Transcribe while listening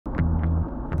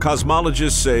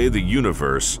Cosmologists say the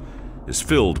universe is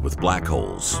filled with black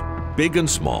holes, big and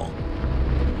small.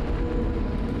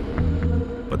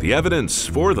 But the evidence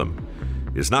for them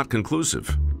is not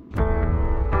conclusive.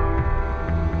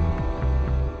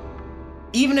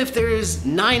 Even if there's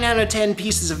 9 out of 10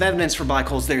 pieces of evidence for black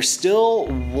holes, there's still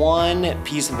one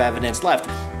piece of evidence left.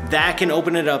 That can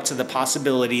open it up to the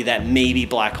possibility that maybe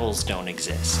black holes don't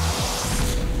exist.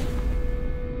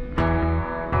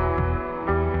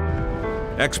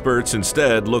 Experts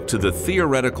instead look to the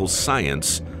theoretical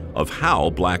science of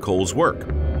how black holes work.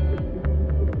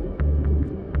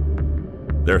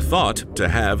 They're thought to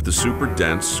have the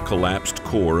super-dense, collapsed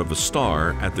core of a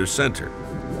star at their center.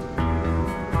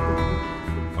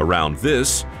 Around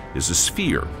this is a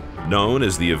sphere known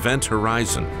as the event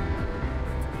horizon,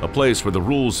 a place where the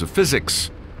rules of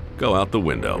physics go out the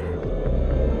window.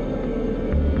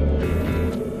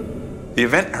 The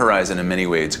event horizon in many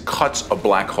ways cuts a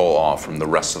black hole off from the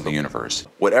rest of the universe.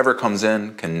 Whatever comes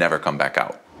in can never come back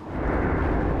out.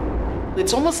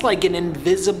 It's almost like an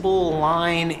invisible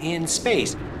line in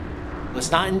space. It's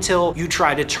not until you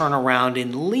try to turn around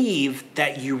and leave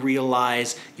that you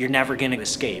realize you're never going to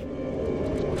escape.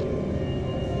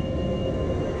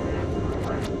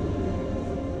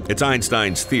 It's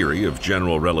Einstein's theory of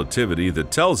general relativity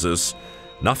that tells us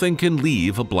nothing can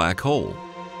leave a black hole.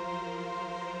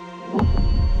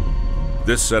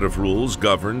 This set of rules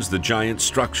governs the giant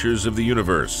structures of the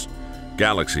universe,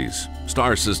 galaxies,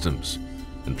 star systems,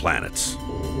 and planets.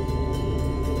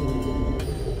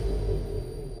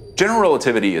 General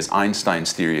relativity is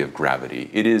Einstein's theory of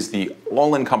gravity. It is the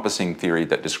all-encompassing theory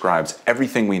that describes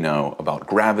everything we know about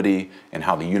gravity and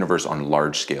how the universe on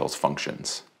large scales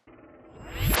functions.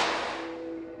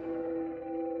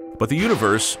 But the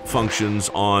universe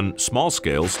functions on small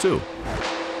scales too.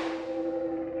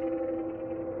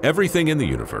 Everything in the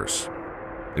universe,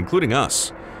 including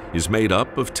us, is made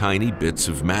up of tiny bits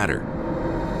of matter.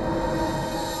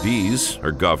 These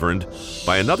are governed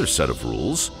by another set of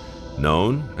rules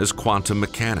known as quantum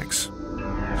mechanics.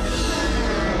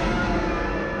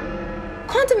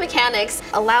 Quantum mechanics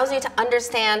allows you to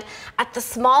understand at the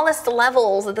smallest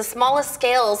levels, at the smallest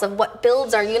scales of what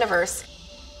builds our universe.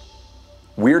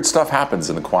 Weird stuff happens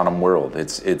in the quantum world.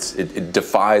 It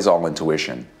defies all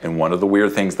intuition. And one of the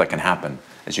weird things that can happen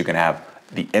is you can have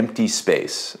the empty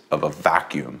space of a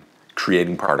vacuum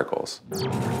creating particles.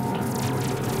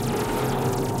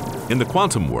 In the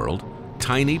quantum world,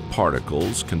 tiny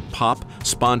particles can pop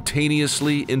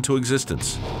spontaneously into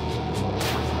existence.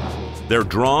 They're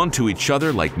drawn to each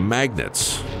other like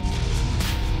magnets.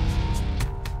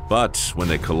 But when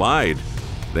they collide,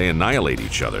 they annihilate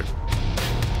each other.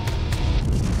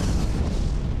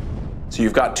 So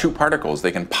you've got two particles,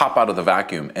 they can pop out of the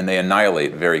vacuum and they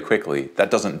annihilate very quickly. That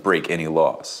doesn't break any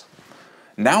laws.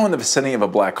 Now in the vicinity of a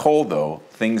black hole, though,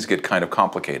 things get kind of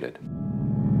complicated.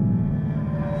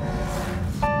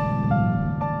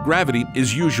 Gravity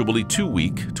is usually too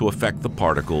weak to affect the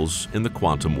particles in the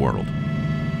quantum world.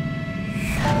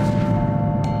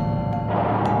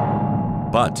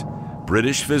 But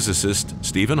British physicist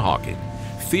Stephen Hawking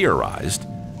theorized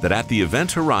that at the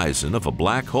event horizon of a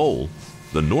black hole,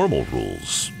 the normal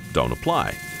rules don't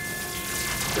apply.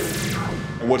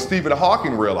 And what Stephen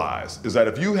Hawking realized is that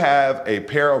if you have a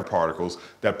pair of particles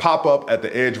that pop up at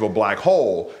the edge of a black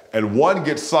hole and one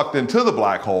gets sucked into the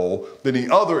black hole, then the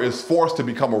other is forced to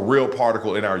become a real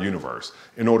particle in our universe.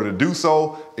 In order to do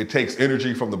so, it takes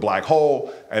energy from the black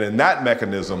hole, and in that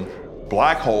mechanism,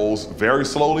 black holes very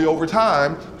slowly over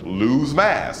time lose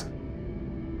mass.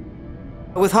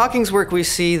 With Hawking's work, we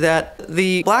see that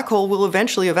the black hole will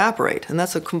eventually evaporate, and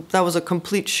that was a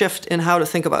complete shift in how to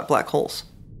think about black holes.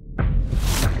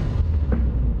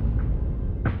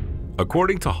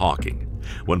 According to Hawking,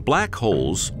 when black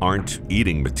holes aren't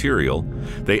eating material,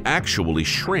 they actually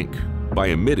shrink by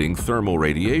emitting thermal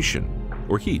radiation,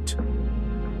 or heat.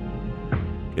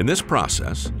 In this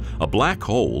process, a black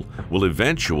hole will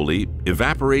eventually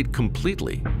evaporate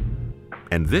completely,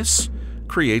 and this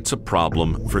creates a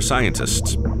problem for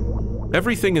scientists.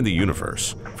 Everything in the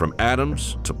universe, from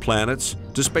atoms to planets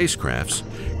to spacecrafts,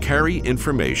 carry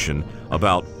information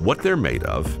about what they're made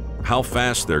of, how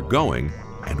fast they're going,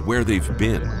 and where they've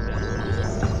been.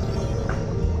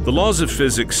 The laws of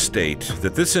physics state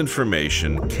that this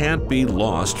information can't be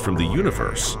lost from the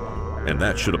universe, and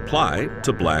that should apply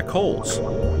to black holes.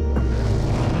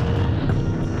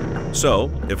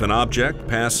 So, if an object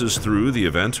passes through the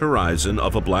event horizon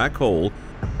of a black hole,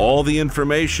 all the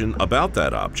information about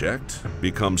that object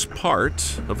becomes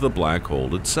part of the black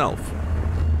hole itself.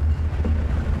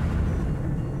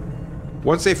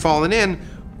 Once they've fallen in,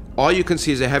 all you can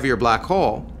see is a heavier black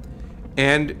hole.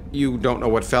 and you don't know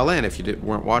what fell in if you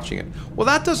weren't watching it. Well,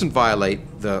 that doesn't violate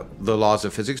the laws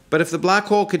of physics. But if the black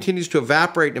hole continues to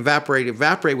evaporate and evaporate,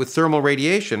 evaporate with thermal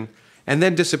radiation and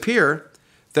then disappear,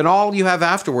 then all you have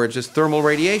afterwards is thermal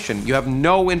radiation. You have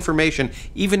no information,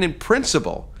 even in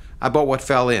principle, about what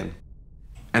fell in.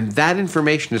 And that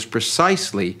information is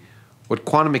precisely what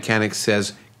quantum mechanics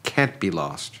says can't be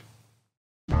lost.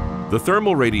 The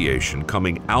thermal radiation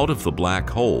coming out of the black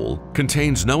hole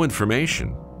contains no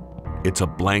information. It's a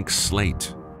blank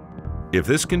slate. If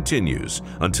this continues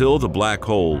until the black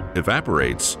hole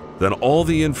evaporates, then all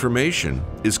the information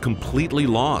is completely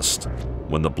lost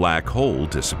when the black hole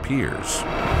disappears.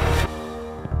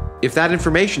 If that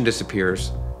information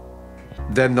disappears,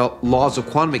 then the laws of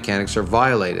quantum mechanics are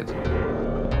violated.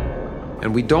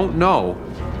 And we don't know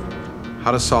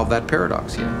how to solve that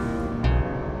paradox yet.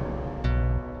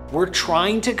 We're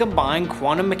trying to combine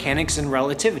quantum mechanics and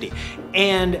relativity.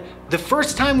 And the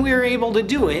first time we were able to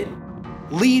do it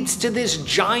leads to this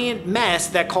giant mess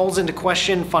that calls into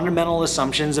question fundamental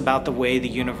assumptions about the way the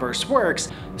universe works.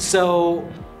 So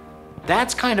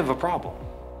that's kind of a problem.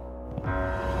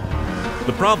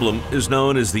 The problem is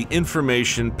known as the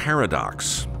information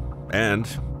paradox. And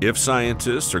if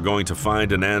scientists are going to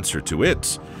find an answer to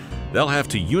it, they'll have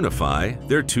to unify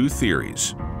their two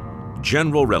theories: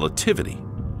 general relativity,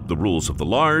 the rules of the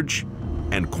large,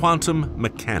 and quantum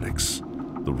mechanics,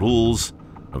 the rules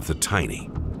of the tiny.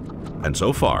 And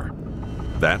so far,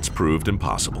 that's proved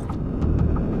impossible.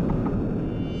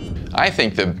 I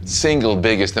think the single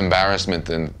biggest embarrassment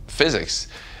in physics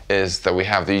is that we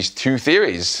have these two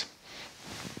theories: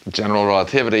 general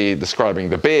relativity describing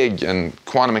the big and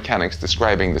quantum mechanics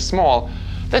describing the small,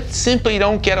 that simply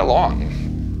don't get along.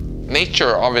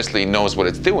 Nature obviously knows what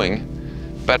it's doing,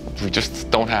 but we just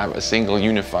don't have a single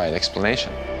unified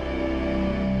explanation.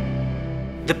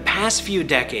 The past few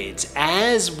decades,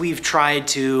 as we've tried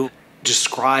to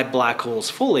describe black holes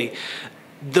fully,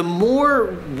 the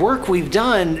more work we've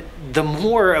done, the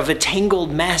more of a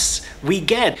tangled mess we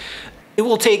get. It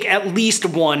will take at least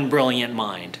one brilliant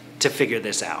mind to figure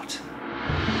this out.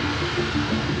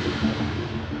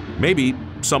 Maybe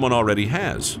someone already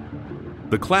has.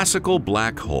 The classical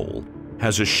black hole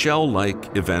has a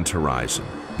shell-like event horizon,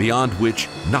 beyond which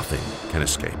nothing can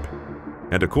escape.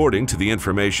 And according to the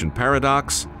information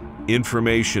paradox,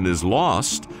 information is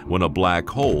lost when a black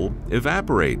hole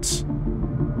evaporates.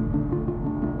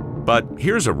 But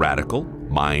here's a radical,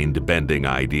 mind-bending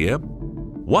idea.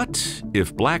 What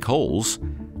if black holes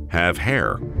have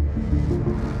hair?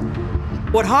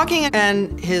 What Hawking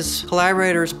and his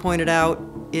collaborators pointed out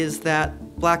is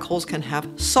that black holes can have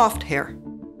soft hair.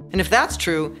 And if that's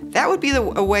true, that would be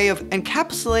a way of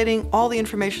encapsulating all the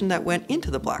information that went into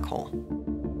the black hole.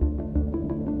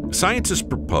 Scientists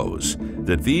propose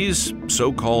that these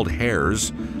so-called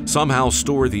hairs somehow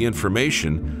store the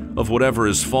information of whatever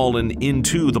has fallen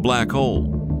into the black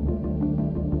hole.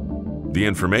 The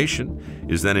information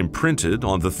is then imprinted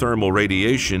on the thermal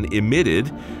radiation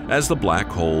emitted as the black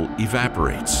hole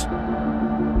evaporates.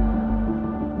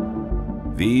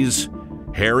 These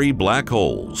hairy black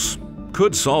holes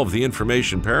could solve the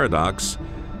information paradox,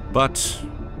 but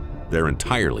they're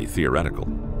entirely theoretical.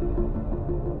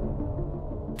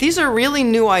 These are really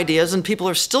new ideas, and people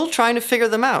are still trying to figure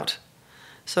them out.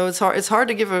 So it's hard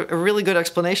to give a really good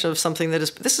explanation of something that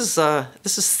is.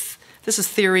 This is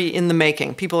theory in the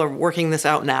making. People are working this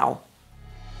out now.